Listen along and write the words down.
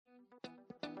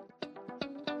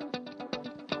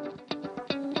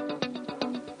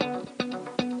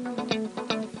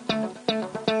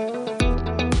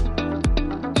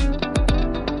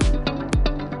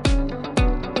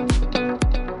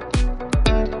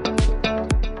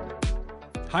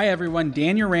Hi everyone,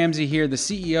 Daniel Ramsey here, the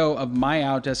CEO of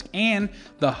MyOutDesk and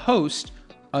the host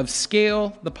of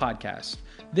Scale the Podcast.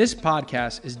 This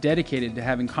podcast is dedicated to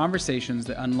having conversations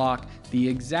that unlock the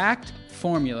exact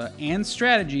formula and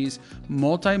strategies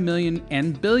multi-million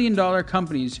and billion-dollar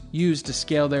companies use to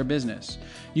scale their business.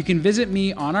 You can visit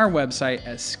me on our website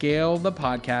at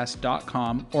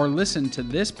scalethepodcast.com or listen to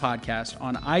this podcast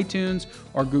on iTunes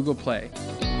or Google Play.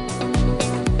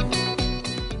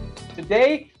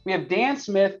 Today, we have Dan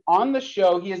Smith on the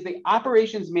show. He is the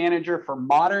operations manager for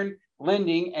Modern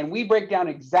Lending, and we break down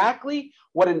exactly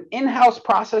what an in-house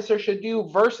processor should do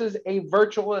versus a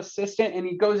virtual assistant. And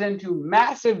he goes into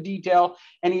massive detail,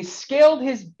 and he's scaled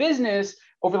his business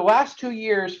over the last 2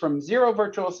 years from 0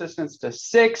 virtual assistants to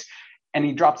 6, and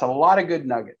he drops a lot of good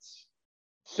nuggets.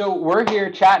 So we're here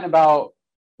chatting about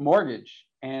mortgage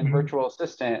and virtual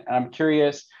assistant, and I'm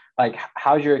curious, like,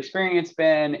 how's your experience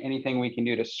been? Anything we can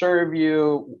do to serve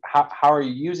you? How are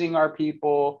you using our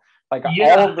people? Like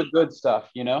all of the good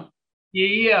stuff, you know?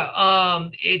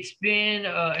 It's been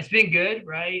good,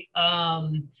 right?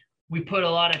 We put a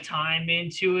lot of time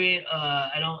into it.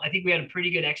 I think we had a pretty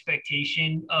good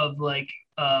expectation of like,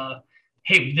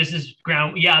 hey, this is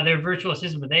ground. Yeah, they're virtual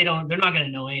assistants, but they're not going to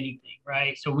know anything,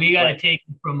 right? So we got to take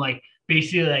it from like,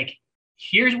 basically like,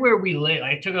 here's where we live.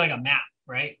 I took like a map.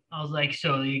 Right. I was like, I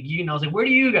was like, where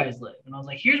do you guys live? And I was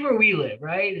like, here's where we live.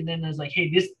 Right. And then I was like, hey,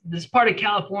 this part of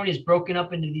California is broken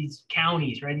up into these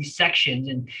counties, right? These sections.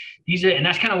 And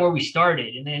that's kind of where we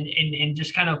started. And then, and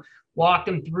just kind of walk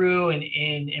them through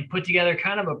and put together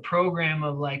kind of a program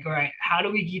of like, all right, how do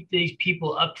we get these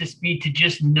people up to speed to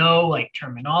just know like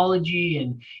terminology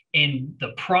and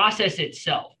the process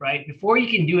itself, right? Before you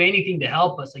can do anything to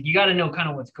help us, like you got to know kind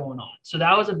of what's going on. So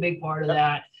that was a big part of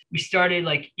that. We started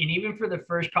like, and even for the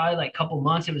first probably like couple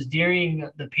months, it was during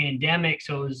the pandemic.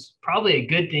 So it was probably a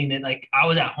good thing that like I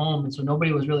was at home. And so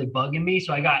nobody was really bugging me.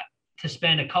 So I got to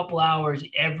spend a couple hours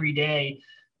every day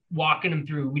walking them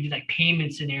through. We did like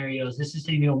payment scenarios. This is,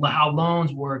 how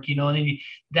loans work, and then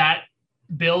that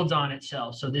builds on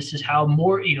itself. So this is how the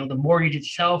mortgage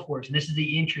itself works. And this is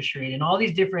the interest rate and all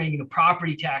these different,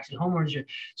 property taxes, homeowners.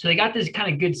 So they got this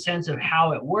kind of good sense of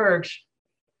how it works.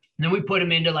 And then we put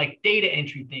them into like data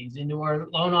entry things into our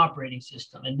loan operating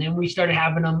system. And then we started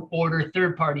having them order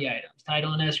third-party items,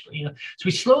 title and escrow, So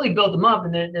we slowly built them up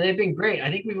and they've been great.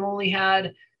 I think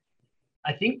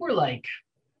we're like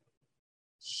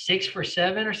 6 for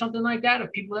 7 or something like that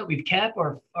of people that we've kept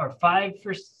or 5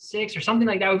 for 6 or something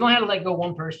like that. We've only had to let go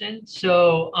one person.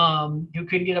 So who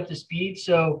couldn't get up to speed.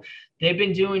 So they've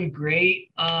been doing great.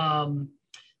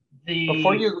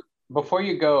 Before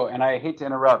you go, and I hate to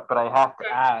interrupt, but I have to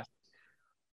ask,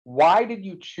 why did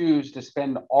you choose to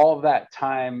spend all of that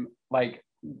time like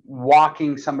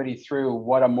walking somebody through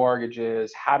what a mortgage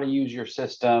is, how to use your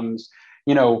systems?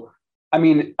 A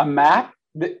map,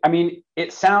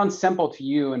 it sounds simple to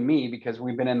you and me because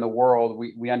we've been in the world,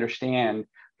 we understand,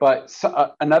 but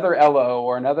another LO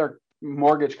or another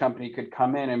mortgage company could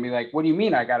come in and be like, what do you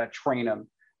mean I got to train them?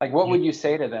 Like, what would you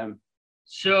say to them?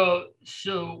 So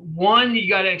one, you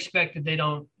got to expect that they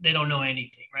don't know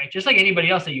anything, right? Just like anybody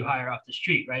else that you hire off the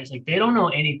street, right? It's like they don't know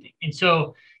anything. And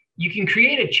so you can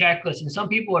create a checklist, and some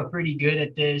people are pretty good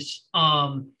at this,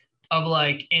 of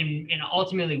like, and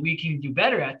ultimately we can do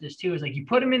better at this too, is like you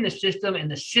put them in the system and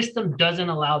the system doesn't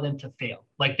allow them to fail.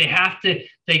 Like they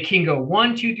can go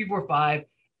 1, 2, 3, 4, 5.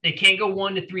 They can't go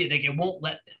 1 to 3. It won't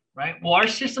let them. Right. Well, our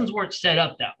systems weren't set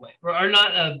up that way, or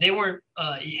not. They weren't.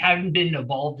 Haven't been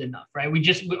evolved enough. Right.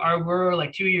 We're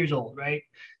like 2 years old. Right.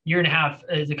 Year and a half.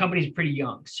 The company's pretty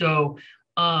young. So,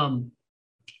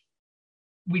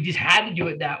 we just had to do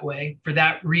it that way for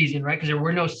that reason, right? Because there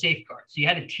were no safeguards. So you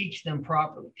had to teach them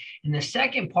properly. And the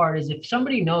second part is if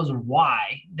somebody knows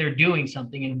why they're doing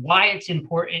something and why it's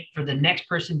important for the next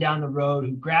person down the road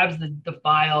who grabs the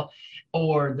file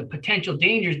or the potential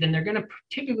dangers, then they're going to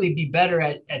typically be better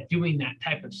at doing that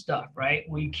type of stuff, right?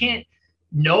 Well, you can't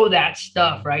know that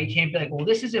stuff, right? You can't be like, well,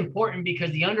 this is important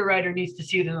because the underwriter needs to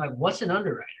see it. They're like, what's an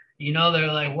underwriter?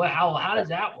 They're like, what, how does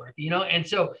that work? And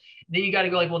so then you got to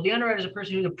go like, well, the underwriter is a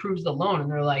person who approves the loan.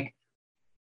 And they're like,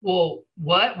 well,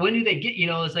 what, when do they get,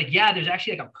 it's like, yeah, there's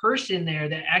actually like a person there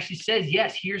that actually says,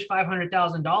 yes, here's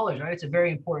 $500,000, right? It's a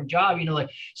very important job,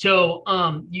 so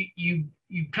you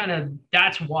kind of,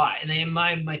 that's why. And then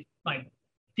my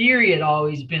theory had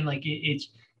always been like, it's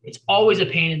always a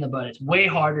pain in the butt. It's way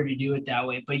harder to do it that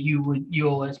way, but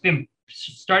it's been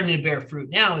starting to bear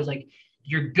fruit now is like,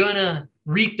 you're gonna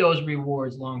reap those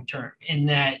rewards long term. And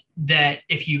that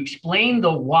if you explain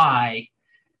the why,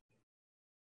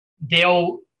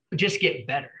 they'll just get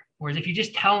better. Whereas if you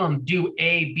just tell them do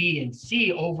A, B, and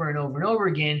C over and over and over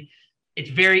again, it's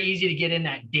very easy to get in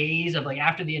that daze of like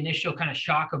after the initial kind of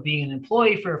shock of being an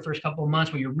employee for the first couple of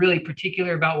months where you're really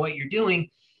particular about what you're doing.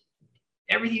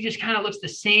 Everything just kind of looks the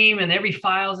same and every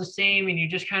file is the same. And you're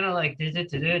just kind of like,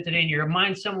 and your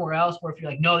mind's somewhere else where if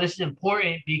you're like, no, this is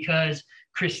important because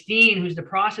Christine, who's the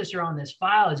processor on this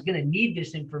file, is going to need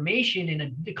this information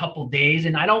in a couple of days.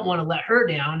 And I don't want to let her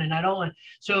down. And I don't want,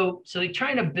 so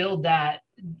trying to build that,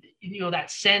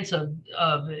 that sense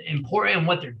of important and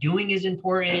what they're doing is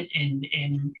important and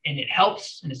it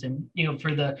helps. And it's,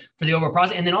 for the overall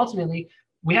process. And then ultimately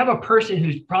we have a person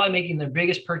who's probably making the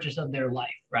biggest purchase of their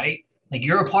life, right? Like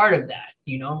you're a part of that,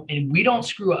 and we don't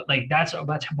screw up. Like that's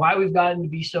why we've gotten to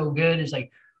be so good is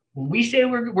like, when we say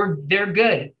they're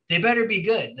good, they better be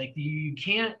good. Like you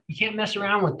can't mess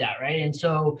around with that. Right. And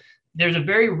so there's a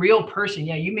very real person.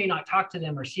 Yeah. You may not talk to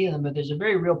them or see them, but there's a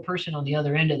very real person on the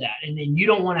other end of that. And then you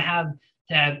don't want to have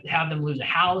them lose a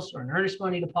house or an earnest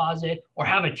money deposit or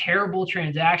have a terrible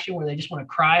transaction where they just want to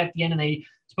cry at the end and it's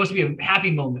supposed to be a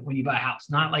happy moment when you buy a house,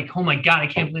 not like, oh my God, I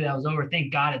can't believe that was over.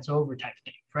 Thank God it's over type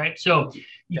thing. Right. So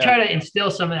you try to instill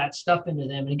some of that stuff into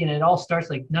them. And again, it all starts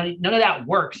like none of that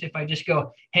works if I just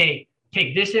go, hey,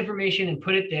 take this information and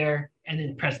put it there and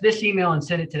then press this email and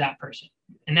send it to that person.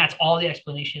 And that's all the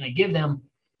explanation I give them.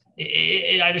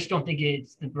 I just don't think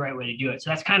it's the right way to do it.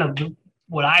 So that's kind of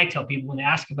what I tell people when they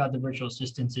ask about the virtual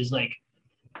assistants is like,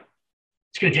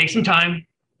 it's going to take some time,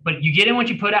 but you get in what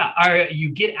you put out, or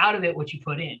you get out of it what you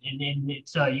put in. And then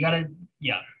it's, you got to,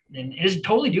 and it is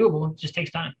totally doable. It just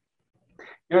takes time.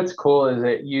 What's cool is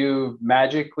that you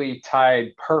magically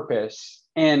tied purpose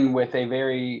in with a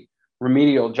very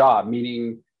remedial job,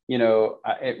 meaning,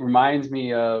 it reminds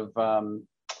me of,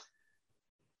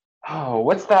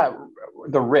 what's that?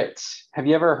 The Ritz. Have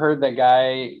you ever heard that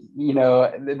guy?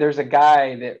 There's a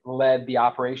guy that led the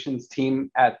operations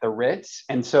team at the Ritz.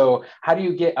 And so how do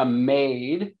you get a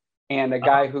maid and a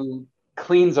guy who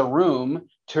cleans a room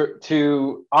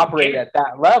to operate at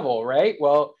that level, right?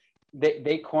 Well,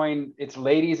 they coined it's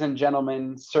ladies and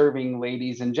gentlemen serving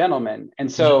ladies and gentlemen.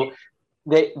 And so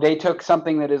they took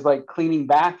something that is like cleaning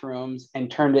bathrooms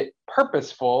and turned it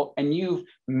purposeful. And you've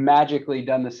magically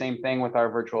done the same thing with our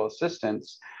virtual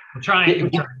assistants. I'm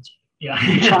trying. Yeah.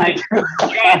 You're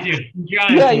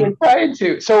trying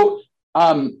to. So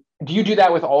do you do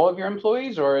that with all of your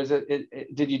employees or is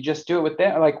it did you just do it with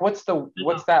them? Like what's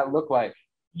that look like?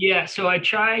 Yeah, so I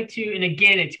try to, and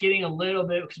again, it's getting a little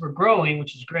bit because we're growing,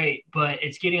 which is great, but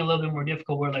it's getting a little bit more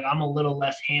difficult where like I'm a little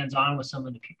less hands-on with some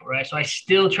of the people, right? So I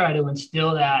still try to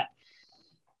instill that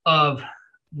of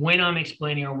when I'm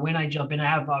explaining or when I jump in. I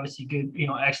have obviously good,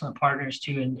 excellent partners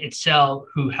too, and Excel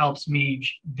who helps me.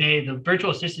 The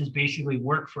virtual assistants basically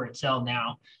work for Excel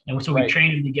now, and so we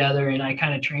train them together, and I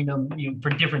kind of trained them,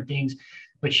 for different things.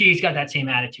 But she's got that same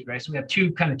attitude, right? So we have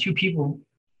two people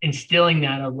instilling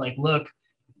that of like, look.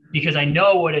 Because I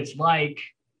know what it's like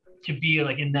to be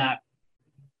like in that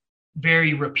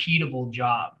very repeatable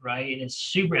job, right? And it's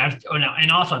super.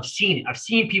 And also I've seen it. I've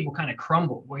seen people kind of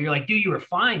crumble where you're like, dude, you were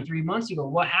fine 3 months ago.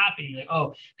 What happened? You're like,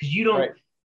 oh, because you don't.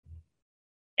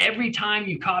 Every time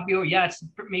you copy over, it's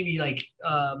maybe like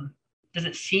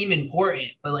doesn't seem important,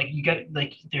 but like you got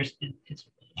like it's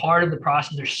part of the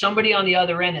process. There's somebody on the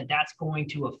other end that's going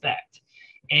to affect,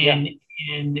 and.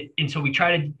 And so we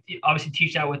try to obviously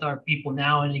teach that with our people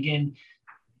now. And again,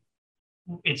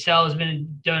 Excel has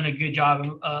done a good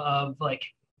job of like,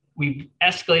 we've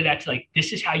escalated that to like,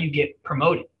 this is how you get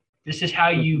promoted. This is how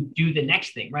you do the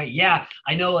next thing, right? Yeah,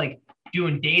 I know like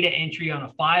doing data entry on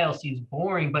a file seems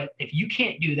boring, but if you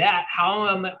can't do that, how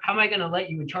am I going to let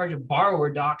you in charge of borrower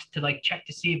docs to like check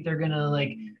to see if they're going to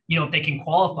like, if they can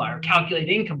qualify or calculate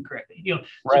income correctly, so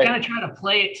kind of try to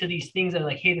play it to these things that are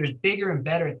like, hey, there's bigger and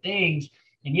better things.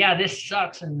 And yeah, this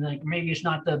sucks. And like, maybe it's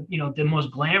not the, the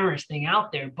most glamorous thing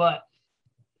out there, but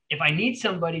if I need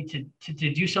somebody to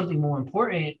do something more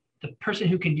important, the person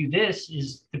who can do this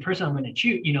is the person I'm going to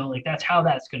choose, like that's how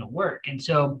that's going to work. And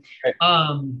so,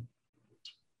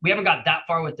 we haven't got that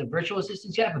far with the virtual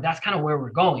assistants yet, but that's kind of where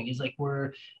we're going is like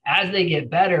as they get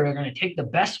better, we're going to take the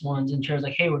best ones and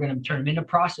like, hey, we're going to turn them into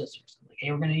processors. Like,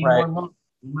 hey, we're going to need more loans.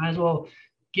 We might as well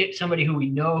get somebody who we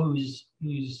know who's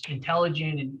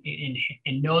intelligent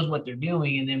and knows what they're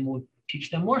doing. And then we'll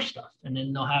teach them more stuff and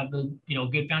then they'll have a,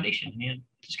 good foundation. Man,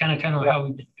 it's kind of how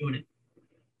we've been doing it.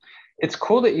 It's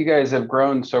cool that you guys have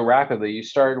grown so rapidly. You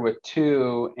started with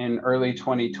 2 in early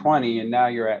 2020 and now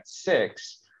you're at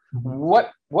 6.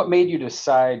 What made you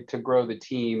decide to grow the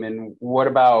team, and what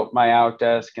about My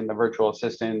Outdesk and the virtual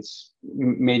assistants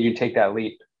made you take that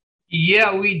leap?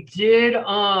 Yeah, we did.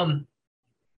 And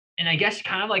I guess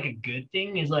kind of like a good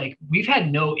thing is like we've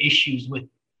had no issues with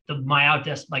my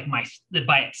outdesk, like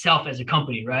by itself as a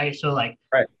company, right? So like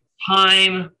Right.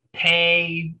 time,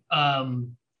 pay,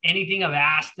 anything I've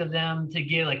asked of them to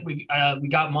give, like we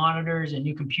got monitors and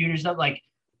new computers stuff. Like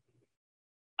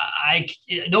I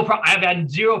no problem. I've had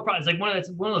zero problems. Like one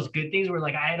of those good things where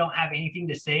like I don't have anything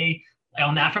to say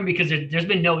on that front because there's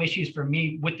been no issues for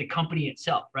me with the company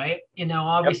itself, right? You know,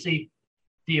 obviously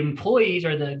the employees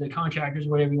or the contractors,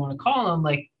 whatever you want to call them,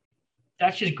 like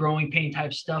that's just growing pain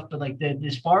type stuff. But like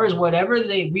as far as whatever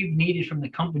we've needed from the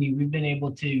company, we've been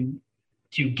able to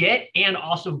get and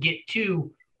also get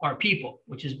to our people,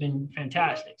 which has been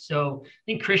fantastic. So I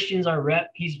think Christian's our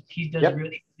rep. He does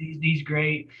really, he's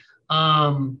great.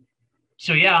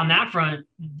 So yeah, on that front,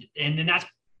 and then that's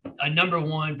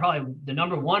probably the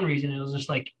number one reason. It was just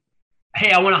like,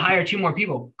 hey, I want to hire 2 more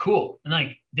people. Cool. And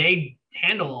like they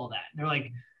handle all that. And they're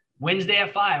like, Wednesday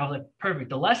at 5. I was like, perfect.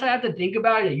 The less I have to think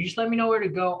about it, you just let me know where to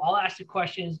go. I'll ask the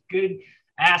questions. Good.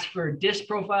 Ask for disc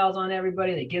profiles on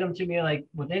everybody. They get them to me like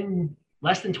within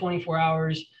less than 24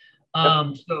 hours.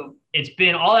 So it's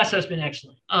been, all that stuff's been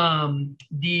excellent.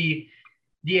 The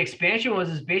expansion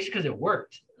was basically because it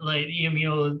worked. Like, you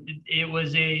know, it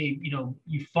was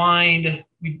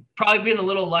we've probably been a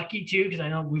little lucky too, because I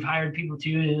know we've hired people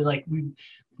too. And like we've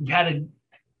had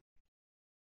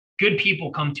good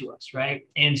people come to us, right?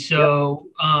 And so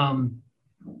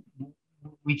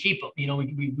we keep them, you know,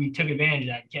 we took advantage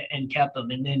of that and kept them.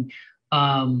 And then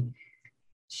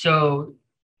so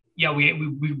yeah,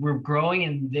 we're growing,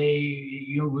 and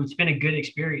it's been a good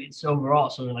experience overall.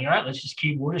 So we're like, all right, we'll just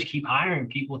keep hiring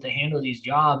people to handle these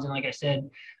jobs. And like I said,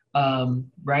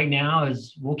 right now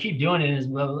we'll keep doing it as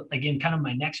well. Again, kind of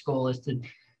my next goal is to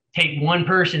take one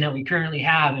person that we currently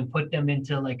have and put them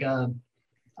into like a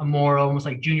more almost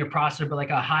like junior processor, but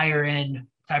like a higher end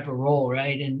type of role,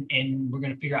 right? And we're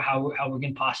gonna figure out how we're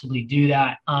gonna possibly do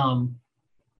that. But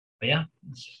yeah,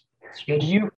 it's good.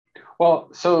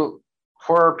 So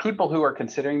for people who are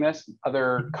considering this,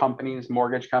 other companies,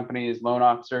 mortgage companies, loan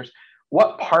officers,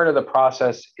 what part of the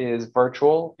process is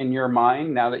virtual in your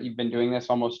mind now that you've been doing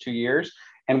this almost 2 years?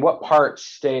 And what part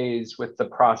stays with the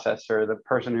processor, the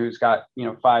person who's got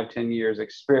 5-10 years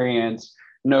experience,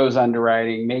 knows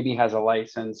underwriting, maybe has a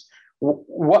license?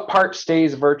 What part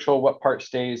stays virtual? What part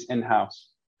stays in-house?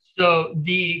 So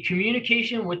the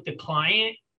communication with the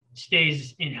client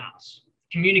stays in-house.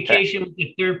 Communication with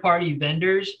the third-party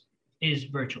vendors is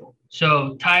virtual.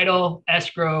 So title,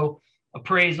 escrow,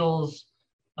 appraisals,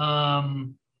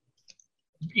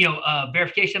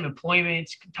 verification of employment,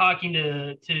 talking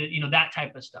to that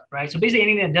type of stuff, right? So basically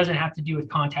anything that doesn't have to do with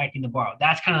contacting the borrower.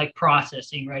 That's kind of like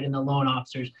processing, right, in the loan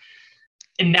officers.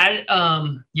 And that,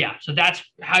 so that's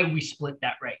how we split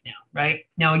that right now, right?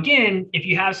 Now, again, if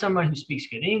you have someone who speaks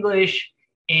good English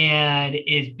and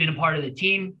has been a part of the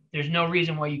team, there's no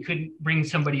reason why you couldn't bring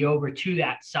somebody over to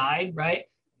that side, right?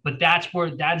 But that's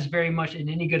very much in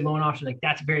any good loan officer, like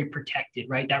that's very protected,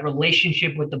 right? That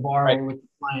relationship with the borrower, with the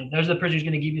client. Those are the person who's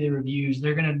going to give you the reviews.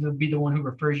 They're going to be the one who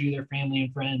refers you their family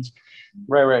and friends.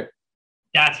 Right.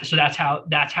 That's how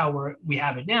we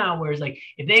have it now. Whereas like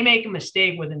if they make a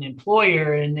mistake with an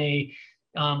employer and they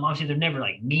obviously they're never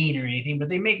like mean or anything, but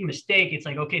they make a mistake, it's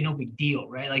like, okay, no big deal,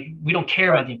 right? Like we don't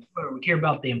care about the employer, we care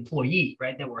about the employee,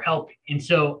 right? That we're helping. And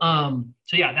so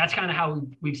yeah, that's kind of how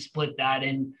we've split that.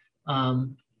 And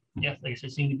yeah, like I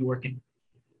said, it seems to be working.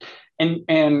 And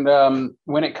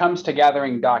when it comes to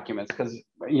gathering documents, because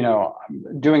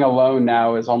doing a loan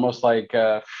now is almost like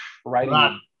writing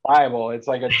a Bible. It's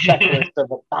like a checklist of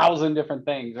 1,000 different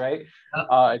things, right?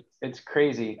 It's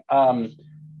crazy. Are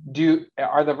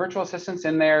the virtual assistants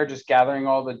in there just gathering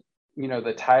all the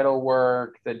the title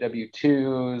work, the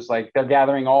W-2s, like they're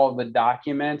gathering all of the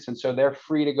documents, and so they're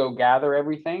free to go gather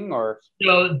everything? Or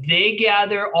so they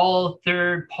gather all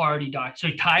third-party documents, so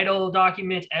title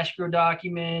documents, escrow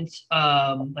documents,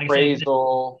 like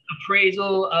appraisal,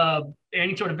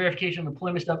 any sort of verification of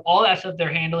employment stuff, all that stuff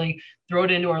they're handling, throw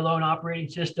it into our loan operating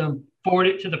system, forward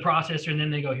it to the processor, and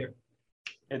then they go here.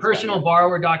 Personal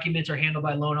borrower documents are handled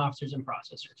by loan officers and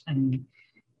processors. And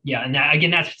yeah, and that,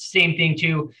 again, that's the same thing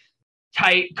too.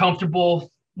 Tight,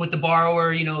 comfortable with the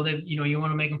borrower, you want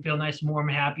to make them feel nice and warm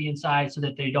and happy inside so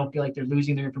that they don't feel like they're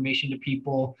losing their information to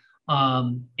people.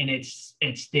 And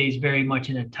it stays very much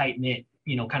in a tight knit,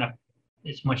 kind of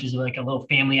as much as like a little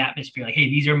family atmosphere. Like, hey,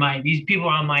 these people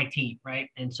are on my team, right?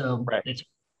 And so it's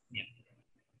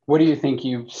What do you think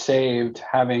you've saved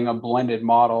having a blended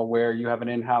model where you have an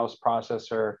in-house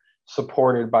processor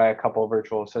supported by a couple of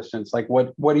virtual assistants? Like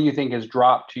what do you think has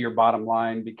dropped to your bottom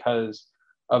line because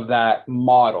of that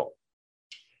model?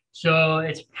 So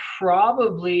it's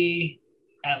probably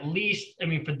at least,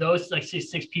 for those like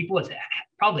 6 people, it's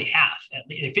probably half, at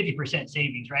least 50%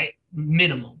 savings, right?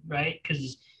 Minimum, right?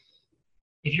 Because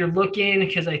if you're looking,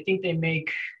 because I think they make,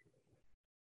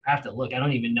 I have to look, I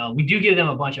don't even know. We do give them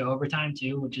a bunch of overtime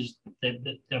too, which is that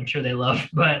I'm sure they love,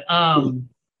 but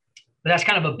that's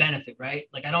kind of a benefit, right?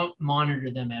 Like I don't monitor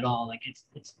them at all. Like it's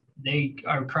they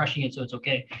are crushing it, so it's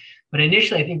okay. But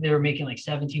initially, I think they were making like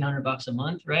 $1,700 a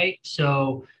month, right?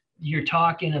 So you're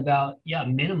talking about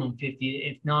minimum 50,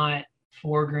 if not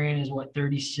 $4,000 is what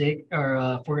 36, or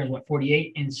 $4,000 is what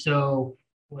 48, and so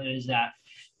what is that?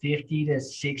 50 to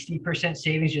 60%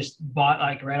 savings just bought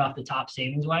like right off the top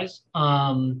savings wise.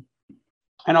 And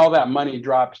all that money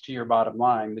drops to your bottom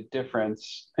line. The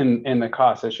difference in the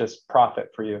cost is just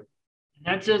profit for you.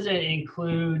 That doesn't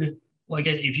include, like,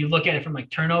 if you look at it from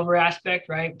like turnover aspect,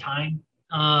 right? Time.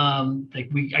 Like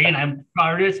I'm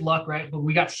part of it's luck, right? But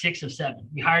we got 6 of 7.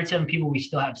 We hired 7 people, we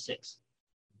still have 6.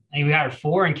 And we hired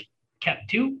 4 and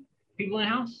kept 2 people in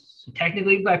house. So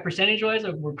technically, by percentage wise,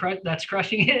 that's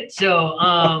crushing it. So,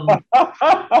 obviously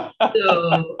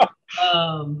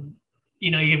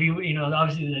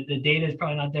the data is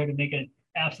probably not there to make an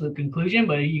absolute conclusion,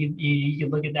 but you can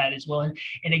look at that as well.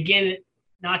 And again,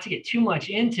 not to get too much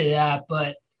into that,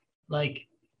 but like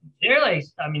they're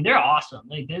awesome.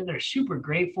 Like they're super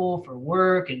grateful for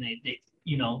work, and they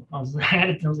I was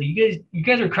like, you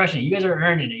guys are crushing it. You guys are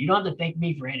earning it. You don't have to thank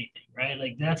me for anything, right?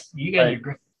 Like you guys are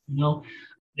great.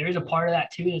 There's a part of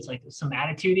that too that's like some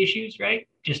attitude issues, right?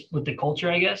 Just with the culture,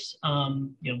 I guess.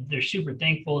 They're super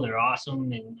thankful, they're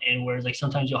awesome, and whereas like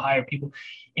sometimes you'll hire people,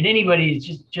 and anybody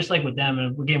is just like with them.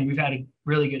 And again, we've had a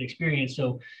really good experience,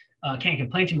 so can't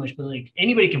complain too much. But like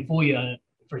anybody can fool you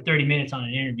for 30 minutes on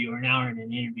an interview or an hour in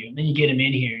an interview, and then you get them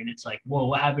in here, and it's like, whoa,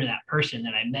 what happened to that person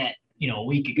that I met, a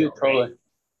week ago? Yeah, totally. Right?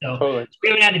 So totally. We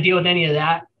haven't had to deal with any of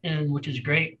that, and which is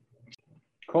great.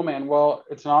 Cool, man. Well,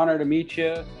 it's an honor to meet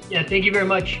you. Yeah, thank you very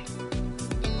much.